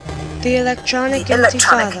The Electronic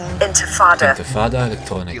Intifada. انتفاضة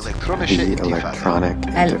إلكترونية.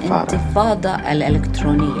 الانتفاضة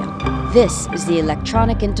الإلكترونية. This is the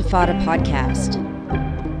Electronic Intifada podcast.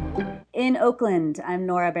 In Oakland, I'm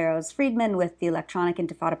Nora Barrows-Friedman with the Electronic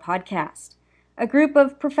Intifada podcast. A group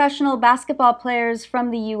of professional basketball players from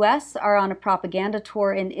the U.S. are on a propaganda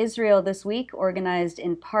tour in Israel this week, organized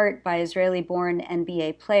in part by Israeli-born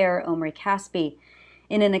NBA player Omri Caspi,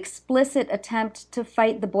 in an explicit attempt to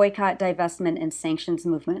fight the boycott, divestment, and sanctions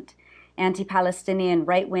movement. Anti-Palestinian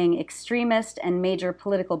right-wing extremist and major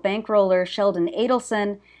political bankroller Sheldon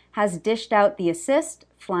Adelson has dished out the assist,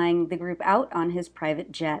 flying the group out on his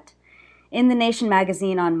private jet. In The Nation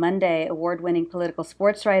magazine on Monday, award-winning political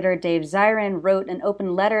sports writer Dave Zirin wrote an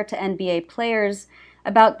open letter to NBA players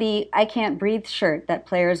about the I Can't Breathe shirt that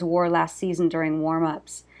players wore last season during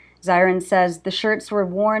warm-ups. Zirin says the shirts were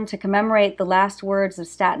worn to commemorate the last words of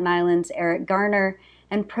Staten Island's Eric Garner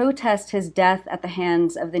and protest his death at the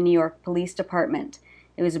hands of the New York Police Department.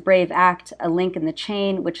 It was a brave act, a link in the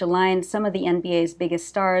chain, which aligned some of the NBA's biggest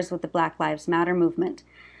stars with the Black Lives Matter movement.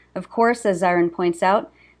 Of course, as Zirin points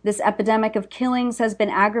out, this epidemic of killings has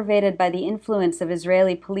been aggravated by the influence of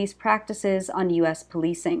Israeli police practices on U.S.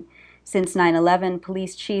 policing. Since 9/11,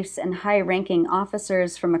 police chiefs and high-ranking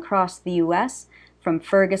officers from across the U.S., from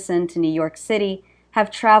Ferguson to New York City,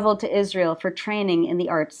 have traveled to Israel for training in the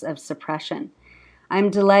arts of suppression.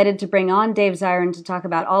 I'm delighted to bring on Dave Zirin to talk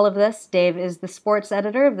about all of this. Dave is the sports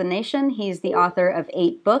editor of The Nation. He's the author of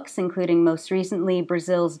 8 books, including most recently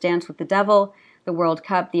Brazil's Dance with the Devil, the World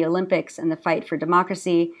Cup, the Olympics, and the Fight for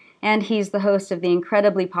Democracy. And he's the host of the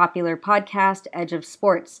incredibly popular podcast, Edge of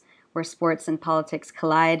Sports, where sports and politics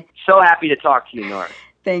collide. So happy to talk to you, Nora.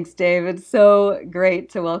 Thanks, Dave. It's so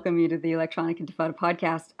great to welcome you to the Electronic Intifada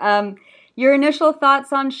podcast. Your initial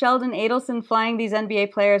thoughts on Sheldon Adelson flying these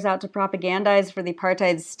NBA players out to propagandize for the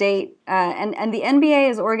apartheid state, and the NBA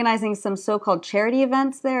is organizing some so-called charity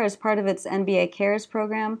events there as part of its NBA Cares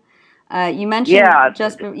program. You mentioned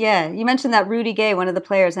you mentioned that Rudy Gay, one of the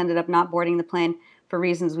players, ended up not boarding the plane for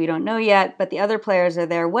reasons we don't know yet, but the other players are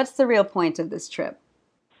there. What's the real point of this trip?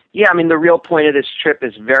 Yeah, I mean, the real point of this trip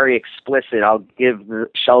is very explicit. I'll give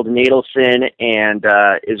Sheldon Adelson and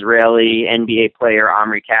Israeli NBA player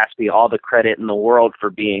Omri Caspi all the credit in the world for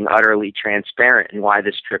being utterly transparent and why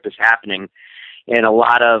this trip is happening. And a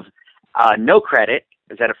lot of no credit,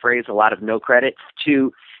 is that a phrase? A lot of no credit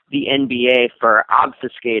to the NBA for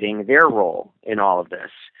obfuscating their role in all of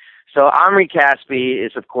this. So Omri Caspi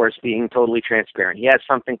is, of course, being totally transparent. He has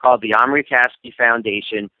something called the Omri Caspi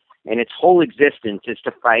Foundation, and its whole existence is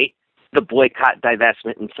to fight the boycott,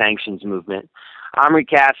 divestment, and sanctions movement. Omri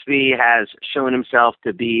Caspi has shown himself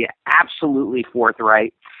to be absolutely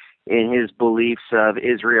forthright in his beliefs of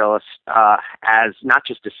Israel as not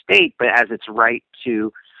just a state, but as its right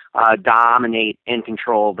to dominate and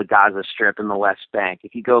control the Gaza Strip and the West Bank.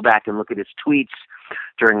 If you go back and look at his tweets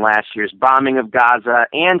during last year's bombing of Gaza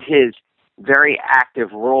and his very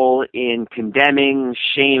active role in condemning,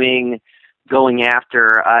 shaming, going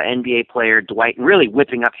after NBA player Dwight, and really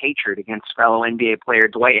whipping up hatred against fellow NBA player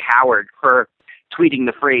Dwight Howard for tweeting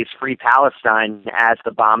the phrase "Free Palestine" as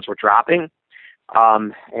the bombs were dropping,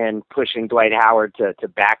 and pushing Dwight Howard to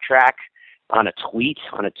backtrack on a tweet,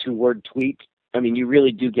 on a 2-word tweet. I mean, you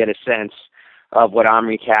really do get a sense of what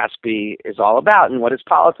Omri Caspi is all about and what his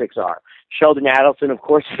politics are. Sheldon Adelson, of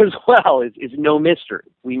course, as well, is no mystery.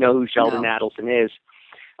 We know who Sheldon Adelson is.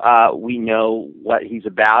 We know what he's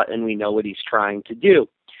about, and we know what he's trying to do.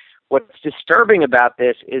 What's disturbing about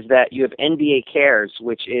this is that you have NBA Cares,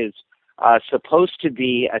 which is supposed to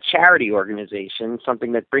be a charity organization,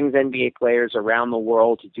 something that brings NBA players around the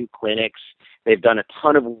world to do clinics. They've done a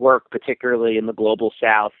ton of work, particularly in the global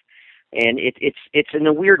South. And it's in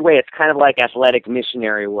a weird way, it's kind of like athletic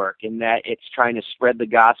missionary work in that it's trying to spread the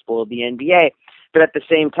gospel of the NBA. But at the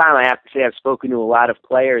same time, I have to say I've spoken to a lot of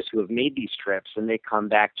players who have made these trips, and they come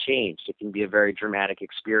back changed. It can be a very dramatic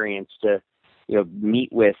experience to,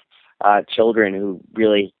 meet with children who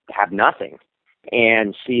really have nothing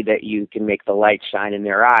and see that you can make the light shine in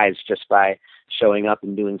their eyes just by showing up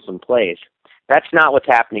and doing some plays. That's not what's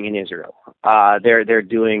happening in Israel. They're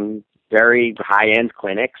doing very high-end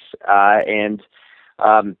clinics, and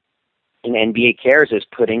NBA Cares is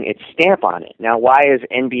putting its stamp on it. Now, why is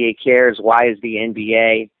NBA Cares, why is the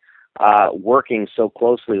NBA working so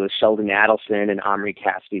closely with Sheldon Adelson and Omri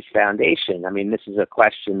Caspi's foundation? I mean, this is a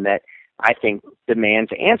question that I think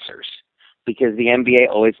demands answers, because the NBA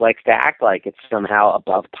always likes to act like it's somehow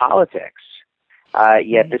above politics.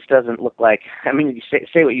 Yet this doesn't look like, I mean, you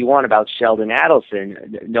say what you want about Sheldon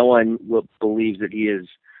Adelson, no one believes that he is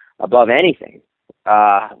above anything,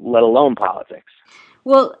 let alone politics.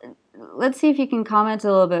 Well, let's see if you can comment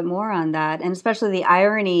a little bit more on that, and especially the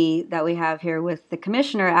irony that we have here with the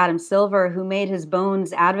commissioner, Adam Silver, who made his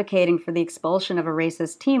bones advocating for the expulsion of a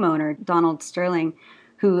racist team owner, Donald Sterling,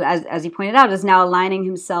 who, as you pointed out, is now aligning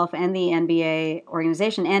himself and the NBA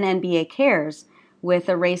organization and NBA Cares with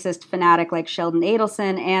a racist fanatic like Sheldon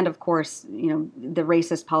Adelson and, of course, the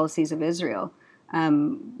racist policies of Israel.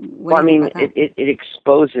 What do you think about that? It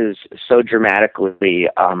exposes so dramatically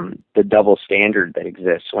the double standard that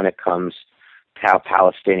exists when it comes to how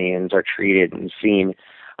Palestinians are treated and seen.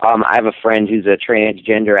 I have a friend who's a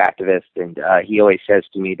transgender activist, and he always says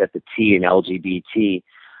to me that the T in LGBT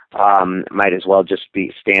might as well just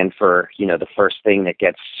stand for, the first thing that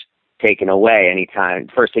gets taken away anytime,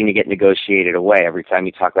 first thing to get negotiated away every time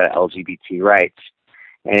you talk about LGBT rights.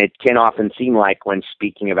 And it can often seem like when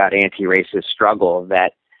speaking about anti-racist struggle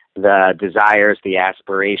that the desires, the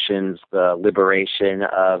aspirations, the liberation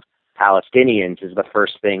of Palestinians is the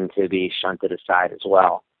first thing to be shunted aside as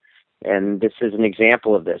well. And this is an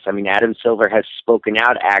example of this. I mean, Adam Silver has spoken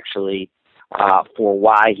out actually for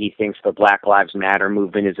why he thinks the Black Lives Matter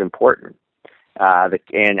movement is important.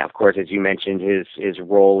 And of course, as you mentioned, his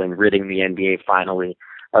role in ridding the NBA finally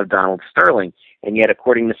of Donald Sterling. And yet,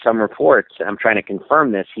 according to some reports, and I'm trying to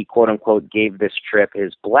confirm this, he quote-unquote gave this trip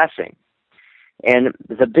his blessing. And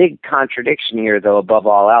the big contradiction here, though, above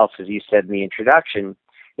all else, as you said in the introduction,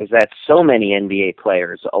 is that so many NBA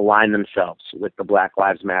players aligned themselves with the Black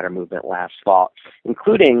Lives Matter movement last fall,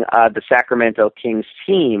 including the Sacramento Kings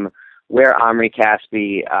team, where Omri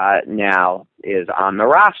Caspi now is on the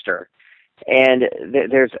roster. And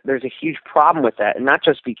there's a huge problem with that, and not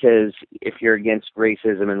just because if you're against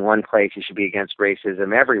racism in one place, you should be against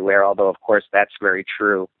racism everywhere, although, of course, that's very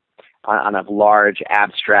true on a large,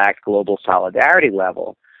 abstract, global solidarity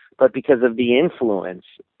level, but because of the influence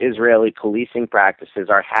Israeli policing practices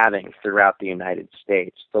are having throughout the United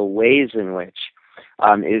States, the ways in which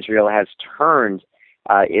Israel has turned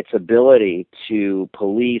its ability to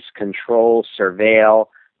police, control, surveil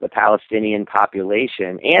the Palestinian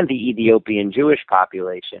population and the Ethiopian Jewish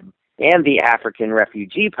population and the African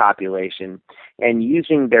refugee population, and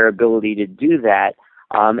using their ability to do that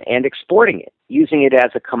and exporting it, using it as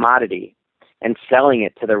a commodity and selling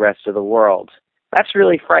it to the rest of the world. That's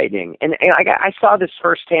really frightening. And I saw this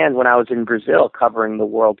firsthand when I was in Brazil covering the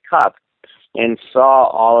World Cup and saw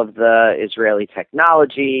all of the Israeli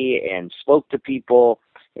technology and spoke to people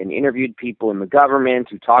and interviewed people in the government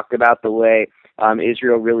who talked about the way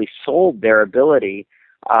Israel really sold their ability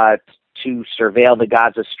to surveil the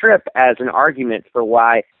Gaza Strip as an argument for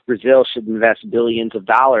why Brazil should invest billions of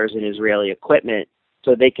dollars in Israeli equipment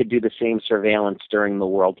so they could do the same surveillance during the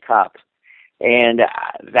World Cup. And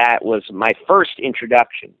that was my first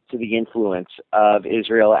introduction to the influence of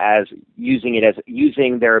Israel as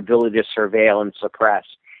using their ability to surveil and suppress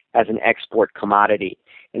as an export commodity.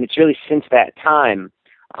 And it's really since that time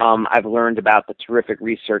I've learned about the terrific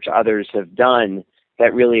research others have done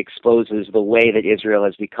that really exposes the way that Israel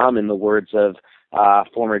has become, in the words of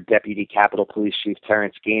former Deputy Capitol Police Chief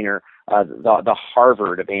Terrence Gaynor, the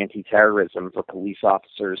Harvard of anti-terrorism for police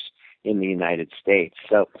officers in the United States.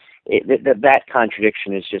 So that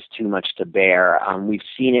contradiction is just too much to bear. We've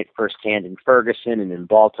seen it firsthand in Ferguson and in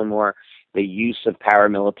Baltimore, the use of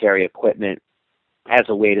paramilitary equipment as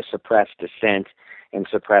a way to suppress dissent and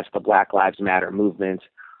suppress the Black Lives Matter movement.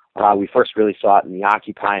 We first really saw it in the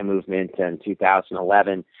Occupy movement in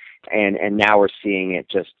 2011, and now we're seeing it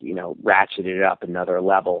just, ratcheted up another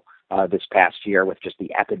level this past year with just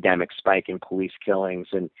the epidemic spike in police killings.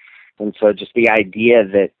 And so just the idea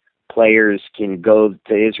that players can go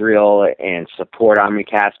to Israel and support Omri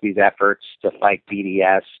Caspi's efforts to fight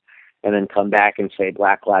BDS and then come back and say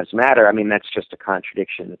Black Lives Matter, I mean, that's just a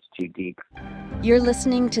contradiction that's too deep. You're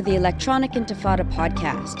listening to the Electronic Intifada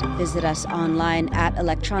podcast. Visit us online at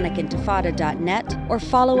electronicintifada.net or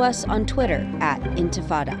follow us on Twitter at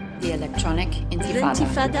Intifada. The Electronic Intifada.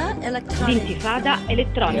 L'intifada elettronica. L'intifada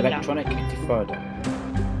elettronica. The Electronic Intifada.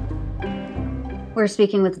 We're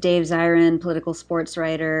speaking with Dave Zirin, political sports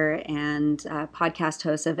writer and podcast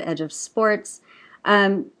host of Edge of Sports.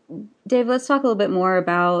 Dave, let's talk a little bit more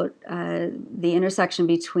about the intersection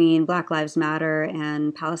between Black Lives Matter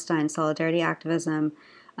and Palestine solidarity activism.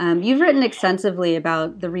 You've written extensively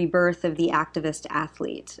about the rebirth of the activist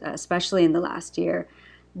athlete, especially in the last year.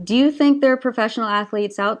 Do you think there are professional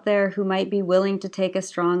athletes out there who might be willing to take a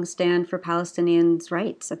strong stand for Palestinians'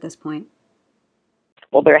 rights at this point?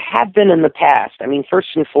 Well, there have been in the past. I mean, first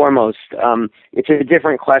and foremost, it's a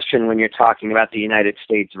different question when you're talking about the United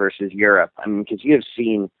States versus Europe. I mean, because you have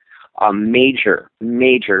seen major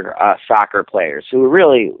soccer players who are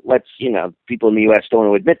really, people in the U.S. don't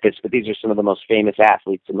want to admit this, but these are some of the most famous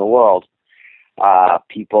athletes in the world.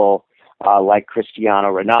 People like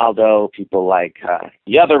Cristiano Ronaldo, people like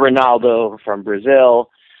the other Ronaldo from Brazil,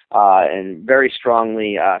 and very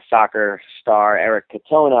strongly soccer star Eric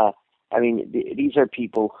Cantona. I mean, these are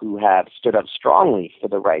people who have stood up strongly for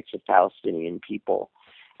the rights of Palestinian people.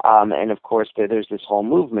 And of course, there's this whole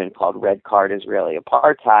movement called Red Card Israeli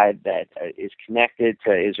Apartheid that is connected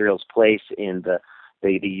to Israel's place in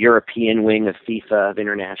the European wing of FIFA, of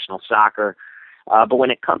international soccer. But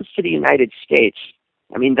when it comes to the United States,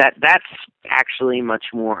 I mean, that's actually much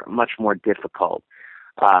more difficult.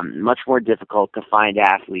 Much more difficult to find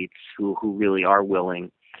athletes who really are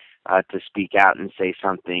willing to speak out and say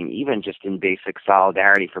something, even just in basic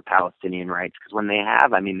solidarity for Palestinian rights. Because when they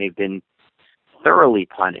have, I mean, they've been thoroughly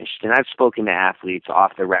punished. And I've spoken to athletes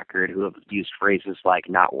off the record who have used phrases like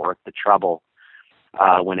 "not worth the trouble"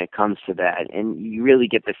 when it comes to that. And you really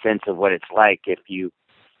get the sense of what it's like if you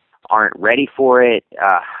aren't ready for it,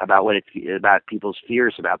 about people's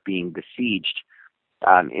fears about being besieged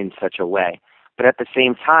in such a way. But at the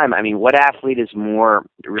same time, I mean, what athlete is more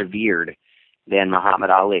revered than Muhammad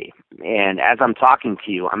Ali? And as I'm talking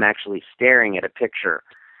to you, I'm actually staring at a picture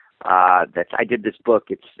I did this book.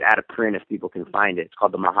 It's out of print if people can find it. It's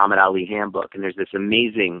called the Muhammad Ali Handbook. And there's this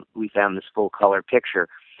we found this full color picture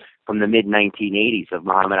from the mid 1980s of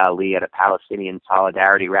Muhammad Ali at a Palestinian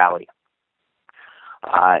solidarity rally.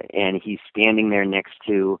 And he's standing there next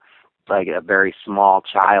to like a very small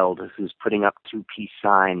child who's putting up two peace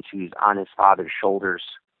signs, who's on his father's shoulders,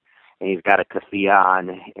 and he's got a keffiyeh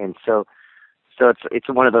on. And so it's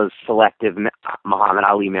one of those selective Muhammad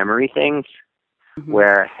Ali memory things,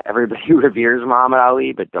 where everybody reveres Muhammad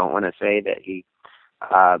Ali but don't want to say that he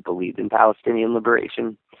believed in Palestinian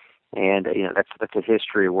liberation. And that's a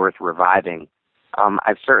history worth reviving.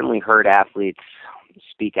 I've certainly heard athletes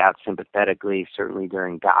speak out sympathetically, certainly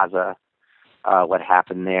during Gaza, what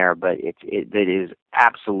happened there, but it is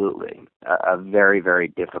absolutely a very, very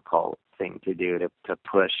difficult thing to do, to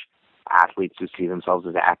push athletes who see themselves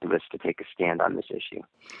as activists to take a stand on this issue.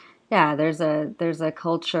 Yeah, there's a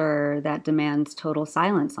culture that demands total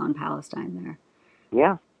silence on Palestine there.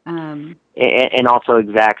 Yeah, and also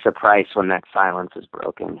exacts a price when that silence is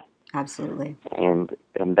broken. Absolutely. And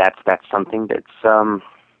that's something that's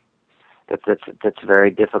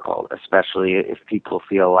very difficult, especially if people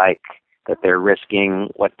feel like that they're risking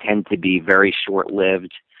what tend to be very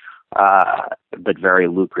short-lived but very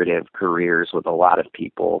lucrative careers with a lot of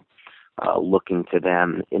people looking to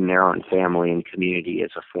them in their own family and community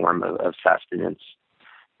as a form of sustenance.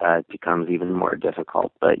 It becomes even more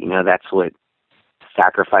difficult. But that's what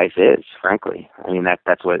sacrifice is, frankly. I mean,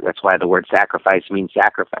 that's why the word sacrifice means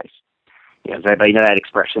sacrifice. Does everybody know that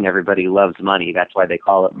expression? Everybody loves money. That's why they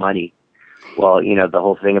call it money. Well, the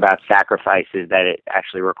whole thing about sacrifice is that it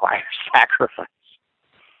actually requires sacrifice.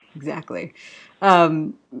 Exactly.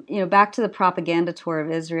 Back to the propaganda tour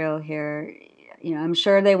of Israel here. I'm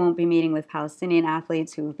sure they won't be meeting with Palestinian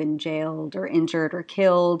athletes who have been jailed or injured or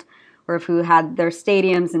killed, or who had their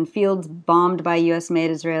stadiums and fields bombed by U.S.-made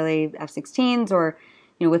Israeli F-16s, or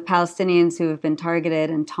with Palestinians who have been targeted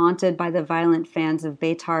and taunted by the violent fans of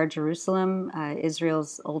Beitar Jerusalem,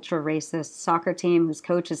 Israel's ultra-racist soccer team, whose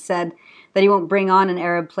coach has said that he won't bring on an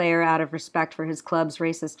Arab player out of respect for his club's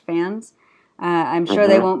racist fans. I'm sure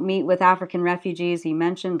they won't meet with African refugees. He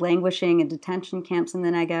mentioned languishing in detention camps in the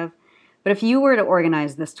Negev. But if you were to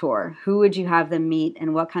organize this tour, who would you have them meet,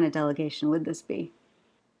 and what kind of delegation would this be?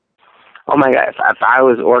 Oh my God! If I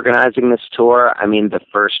was organizing this tour, I mean, the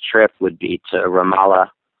first trip would be to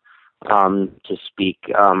Ramallah to speak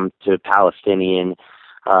to Palestinian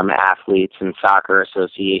athletes and soccer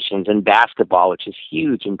associations and basketball, which is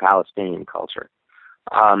huge in Palestinian culture.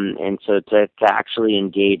 And so to actually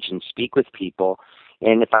engage and speak with people.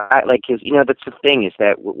 And if that's the thing, is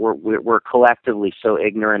that we're collectively so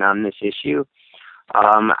ignorant on this issue.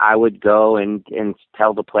 I would go and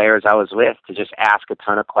tell the players I was with to just ask a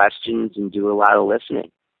ton of questions and do a lot of listening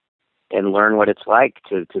and learn what it's like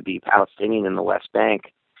to be Palestinian in the West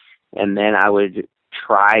Bank. And then I would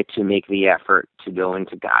try to make the effort to go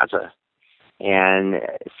into Gaza and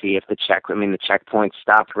see if the checkpoint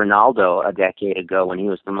stopped Ronaldo a decade ago when he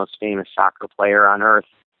was the most famous soccer player on earth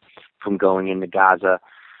from going into Gaza.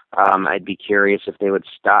 I'd be curious if they would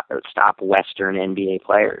stop Western NBA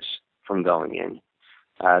players from going in.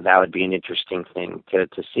 That would be an interesting thing to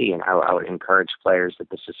see, and I would encourage players that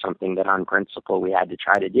this is something that on principle we had to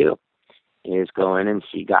try to do, is go in and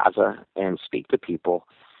see Gaza and speak to people.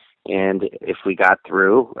 And if we got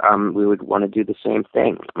through, we would want to do the same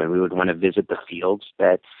thing. I mean, we would want to visit the fields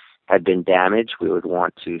that had been damaged. We would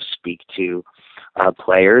want to speak to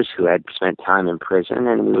players who had spent time in prison,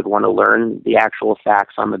 and we would want to learn the actual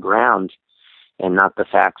facts on the ground and not the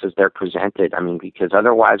facts as they're presented. I mean, because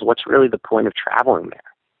otherwise, what's really the point of traveling there?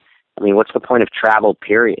 I mean, what's the point of travel,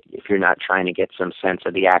 period, if you're not trying to get some sense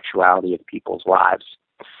of the actuality of people's lives?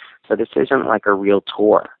 So this isn't like a real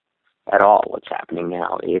tour at all, what's happening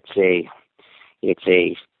now. It's a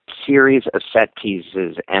series of set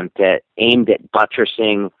pieces aimed at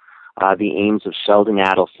buttressing the aims of Sheldon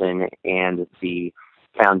Adelson and the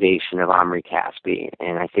foundation of Omri Caspi.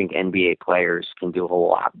 And I think NBA players can do a whole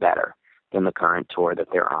lot better than the current tour that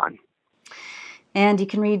they're on. And you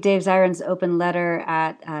can read Dave Zirin's open letter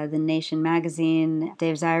at The Nation magazine.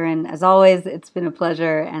 Dave Zirin, as always, it's been a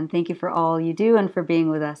pleasure, and thank you for all you do and for being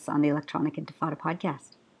with us on the Electronic Intifada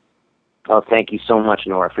podcast. Oh, thank you so much,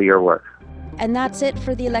 Nora, for your work. And that's it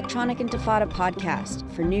for the Electronic Intifada podcast.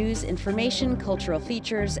 For news, information, cultural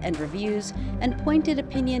features, and reviews, and pointed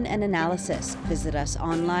opinion and analysis, visit us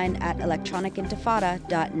online at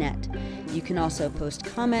electronicintifada.net. You can also post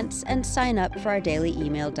comments and sign up for our daily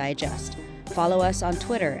email digest. Follow us on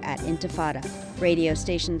Twitter at Intifada. Radio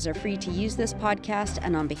stations are free to use this podcast,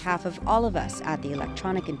 and on behalf of all of us at the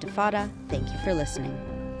Electronic Intifada, thank you for listening.